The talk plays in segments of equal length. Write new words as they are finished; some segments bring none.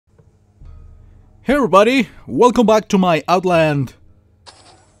Hey everybody, welcome back to my Outland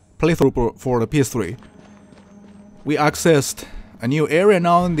playthrough for the PS3. We accessed a new area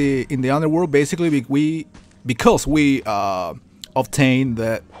now in the underworld, basically because we obtained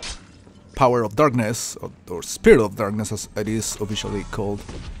the power of darkness, or spirit of darkness as it is officially called.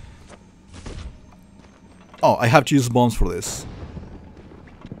 Oh, I have to use bombs for this.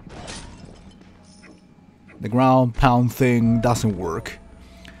 The ground pound thing doesn't work.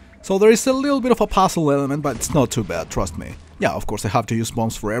 So there is a little bit of a puzzle element, but it's not too bad, trust me. Yeah, of course I have to use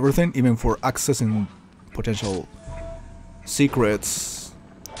bombs for everything, even for accessing potential secrets.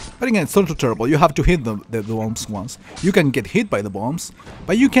 But again, it's not too terrible. You have to hit the bombs once. You can get hit by the bombs,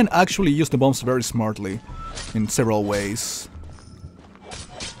 but you can actually use the bombs very smartly in several ways.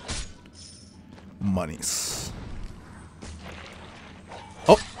 Monies.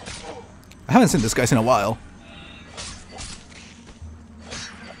 Oh! I haven't seen this guy in a while.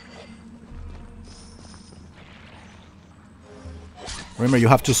 Remember, you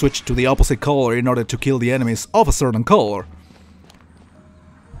have to switch to the opposite color in order to kill the enemies of a certain color.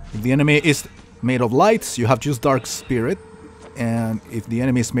 If the enemy is made of lights, you have to use Dark Spirit. And if the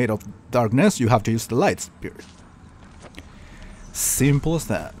enemy is made of darkness, you have to use the Light Spirit. Simple as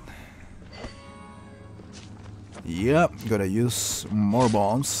that. Yep, gotta use more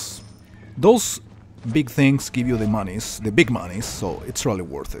bombs. Those big things give you the monies, the big monies, so it's really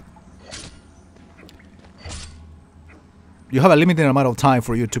worth it. You have a limited amount of time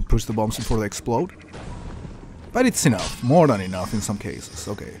for you to push the bombs before they explode. But it's enough, more than enough in some cases.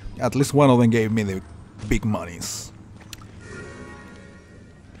 Okay, at least one of them gave me the big monies.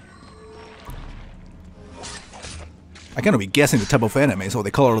 I cannot be guessing the type of enemies or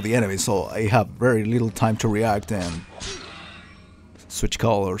the color of the enemy, so I have very little time to react and switch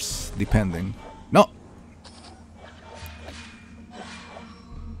colors depending. No!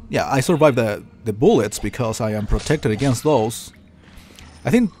 Yeah, I survived the bullets because I am protected against those.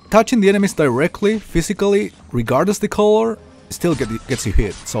 I think touching the enemies directly, physically, regardless the color, still gets you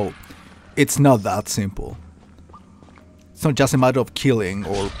hit, so it's not that simple. It's not just a matter of killing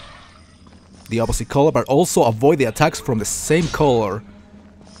or the opposite color, but also avoid the attacks from the same color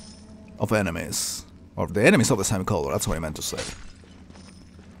of enemies. Or the enemies of the same color, that's what I meant to say.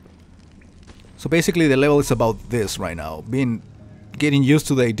 So basically the level is about this right now, getting used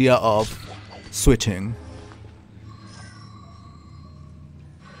to the idea of switching.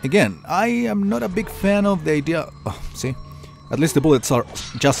 Again, I am not a big fan of the idea. Oh, see, at least the bullets are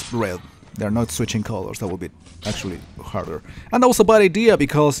just red. They're not switching colors. That would be actually harder. And that was a bad idea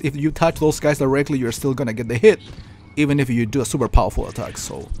because if you touch those guys directly, you're still gonna get the hit, even if you do a super powerful attack.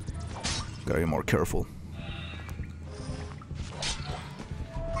 So, gotta be more careful.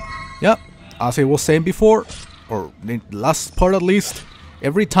 Yeah, as I was saying before, or the last part at least,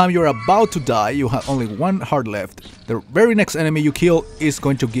 every time you're about to die, you have only one heart left. The very next enemy you kill is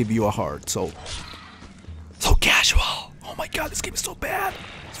going to give you a heart, so casual. Oh my god, this game is so bad.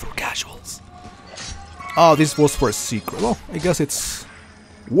 It's for casuals. Oh, this was for a secret. Well, I guess it's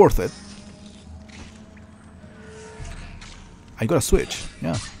worth it. I gotta switch,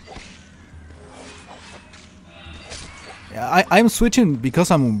 yeah. Yeah, I'm switching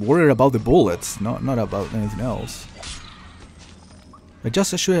because I'm worried about the bullets, not about anything else. I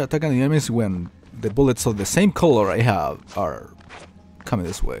just should attack the enemies when the bullets of the same color I have are coming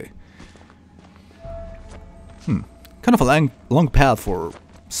this way. Kind of a long path for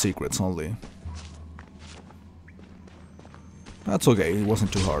secrets only. That's okay, it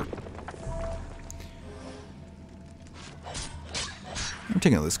wasn't too hard. I'm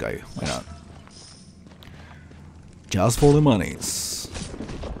taking this guy, why not? Just for the monies.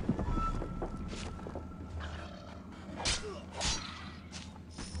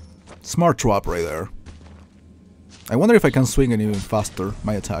 Smart trap right there. I wonder if I can swing it even faster,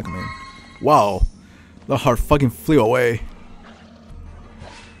 my attack, I mean. Wow, that heart fucking flew away.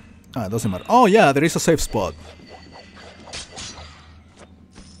 Ah, it doesn't matter. Oh yeah, there is a safe spot.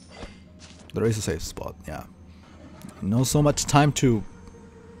 There is a safe spot, yeah. Not so much time to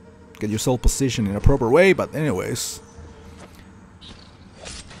get yourself positioned in a proper way, but anyways.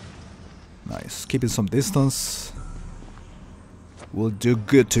 Nice, keeping some distance will do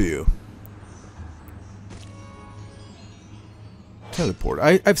good to you. Teleport.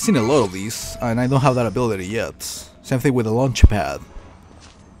 I've seen a lot of these, and I don't have that ability yet. Same thing with the launch pad.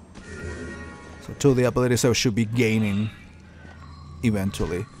 So two of the abilities I should be gaining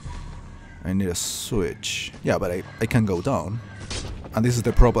eventually. I need a switch. Yeah, but I can go down. And this is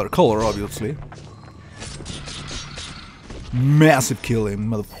the proper color, obviously. Massive killing,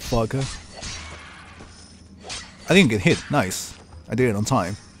 motherfucker. I didn't get hit. Nice. I did it on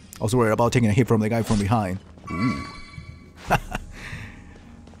time. I was worried about taking a hit from the guy from behind. Ooh.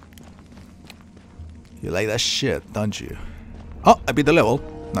 You like that shit, don't you? Oh, I beat the level.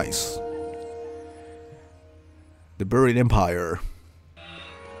 Nice. The Buried Empire.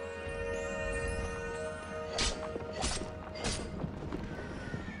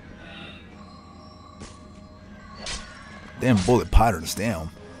 Damn bullet patterns, damn.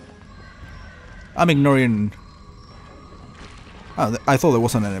 I'm ignoring... Oh, I thought there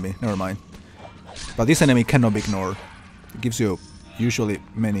was an enemy, never mind. But this enemy cannot be ignored. It gives you usually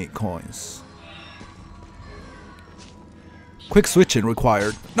many coins. Quick switching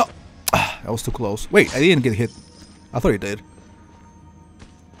required. No! That was too close. Wait, I didn't get hit. I thought it did.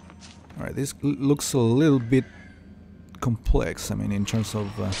 Alright, this looks a little bit complex. I mean, in terms of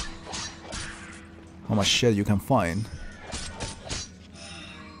how much shit you can find.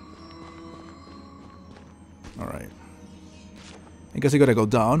 Alright. I guess you gotta go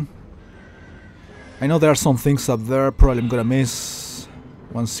down. I know there are some things up there. Probably I'm gonna miss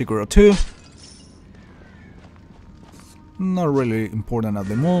one secret or two. Not really important at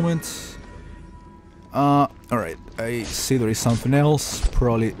the moment. Alright, I see there is something else.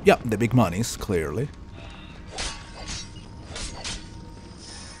 Probably, yeah, the big monies, clearly.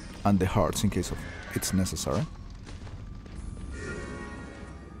 And the hearts in case of it's necessary.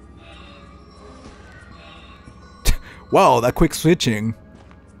 Wow, that quick switching.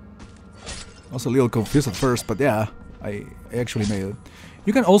 I was a little confused at first, but yeah, I actually made it.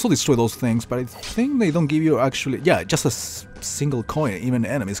 You can also destroy those things, but I think they don't give you actually... Yeah, just a single coin. Even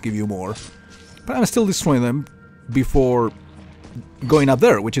enemies give you more. But I'm still destroying them before going up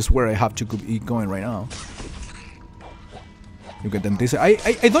there, which is where I have to be going right now. You get them this... I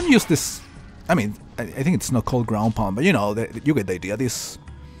don't use this... I mean, I think it's not called ground pound, but you know, you get the idea. This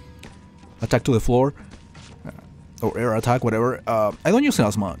attack to the floor, or air attack, whatever. I don't use it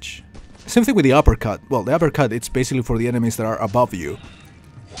as much. Same thing with the uppercut. Well, the uppercut, it's basically for the enemies that are above you.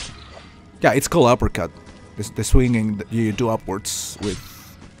 Yeah, it's called uppercut. The swinging that you do upwards with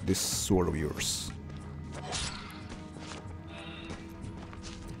this sword of yours.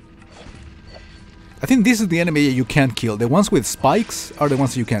 I think this is the enemy you can't kill. The ones with spikes are the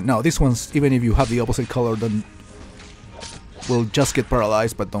ones you can't. No, these ones, even if you have the opposite color, then will just get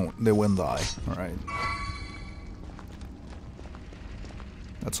paralyzed, but they won't die. Alright.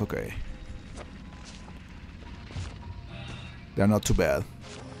 That's okay. They're not too bad.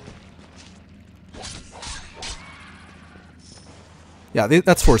 Yeah,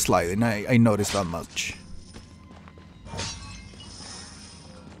 that's for sliding. I noticed that much.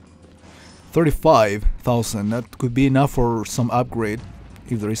 35,000. That could be enough for some upgrade,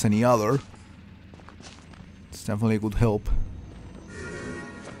 if there is any other. It's definitely a good help.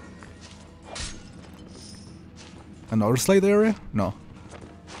 Another slide area? No.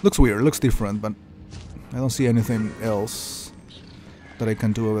 Looks weird. Looks different, but I don't see anything else that I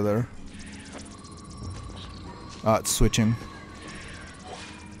can do over there. Ah, it's switching.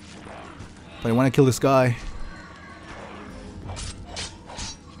 But I want to kill this guy.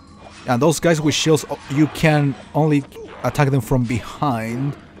 And those guys with shields, you can only attack them from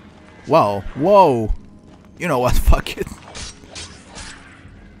behind. Wow. Whoa. You know what? Fuck it.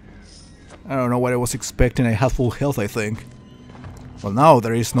 I don't know what I was expecting. I had full health, I think. Well, now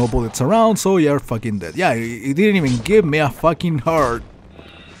there is no bullets around, so you're fucking dead. Yeah, it didn't even give me a fucking heart.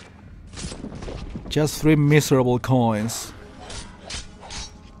 Just 3 miserable coins.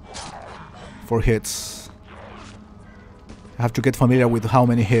 For hits. I have to get familiar with how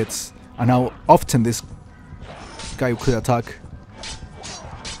many hits and how often this guy could attack.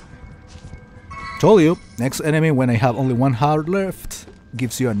 Told you, next enemy when I have only 1 heart left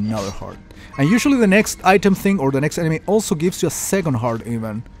gives you another heart. And usually the next item thing or the next enemy also gives you a second heart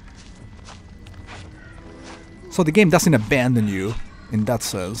even. So the game doesn't abandon you in that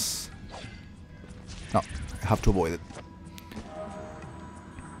sense. No, I have to avoid it.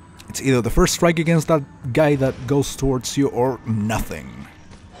 It's either the first strike against that guy that goes towards you or nothing.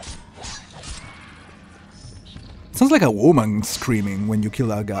 Sounds like a woman screaming when you kill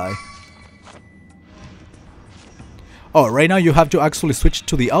that guy. Oh, right now you have to actually switch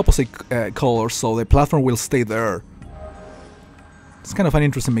to the opposite color so the platform will stay there. It's kind of an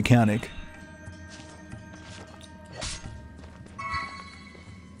interesting mechanic.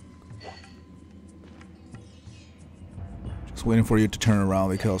 Just waiting for you to turn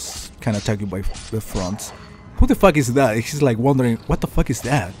around because I can attack you by the front. Who the fuck is that? He's like wondering, what the fuck is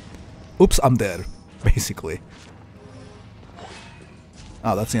that? Oops, I'm dead, basically.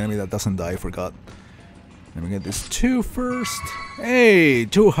 Ah, that's the enemy that doesn't die, I forgot. Let me get this 2 first. Hey,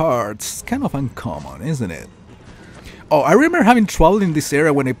 2 hearts. Kind of uncommon, isn't it? Oh, I remember having trouble in this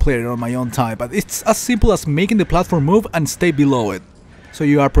area when I played it on my own time, but it's as simple as making the platform move and stay below it, so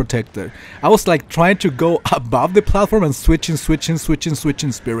you are protected. I was like trying to go above the platform and switching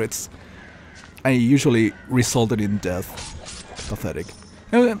spirits, and it usually resulted in death. Pathetic.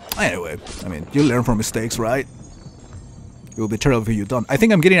 Anyway, I mean, you learn from mistakes, right? It will be terrible if you don't. I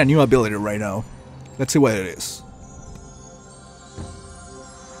think I'm getting a new ability right now. Let's see what it is.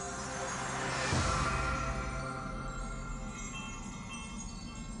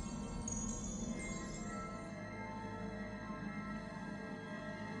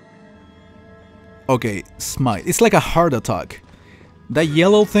 Okay, smite. It's like a heart attack. That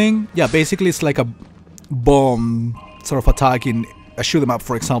yellow thing, yeah, basically it's like a bomb sort of attack in a shoot 'em up,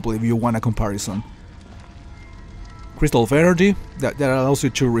 for example, if you want a comparison. Crystal of energy, that allows you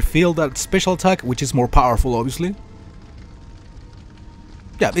to refill that special attack, which is more powerful, obviously.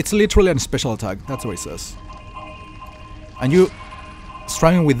 Yeah, it's literally a special attack, that's what it says. And you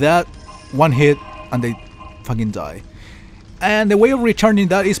striking with that, one hit, and they fucking die. And the way of returning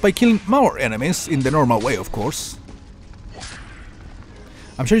that is by killing more enemies, in the normal way, of course.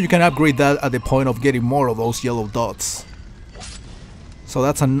 I'm sure you can upgrade that at the point of getting more of those yellow dots. So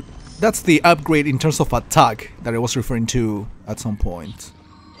that's the upgrade in terms of attack that I was referring to at some point.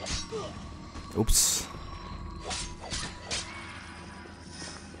 Oops.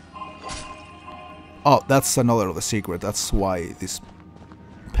 Oh, that's another of the secret. That's why this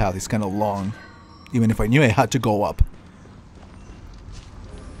path is kind of long, even if I knew I had to go up.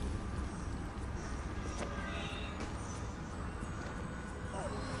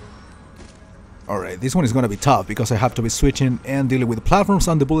 Alright, this one is gonna be tough because I have to be switching and dealing with the platforms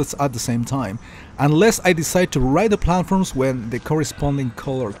and the bullets at the same time. Unless I decide to ride the platforms when the corresponding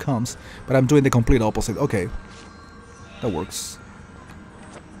color comes, but I'm doing the complete opposite. Okay, that works.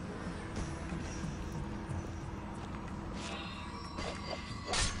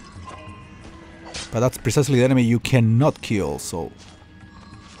 But that's precisely the enemy you cannot kill, so...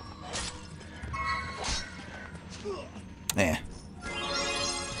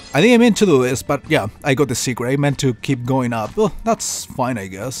 I think I meant to do this, but yeah, I got the secret. I meant to keep going up. Well, that's fine, I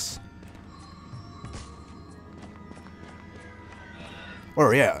guess.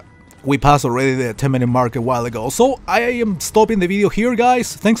 Or yeah, we passed already the 10-minute mark a while ago. So I am stopping the video here,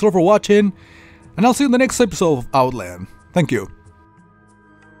 guys. Thanks a lot for watching, and I'll see you in the next episode of Outland. Thank you.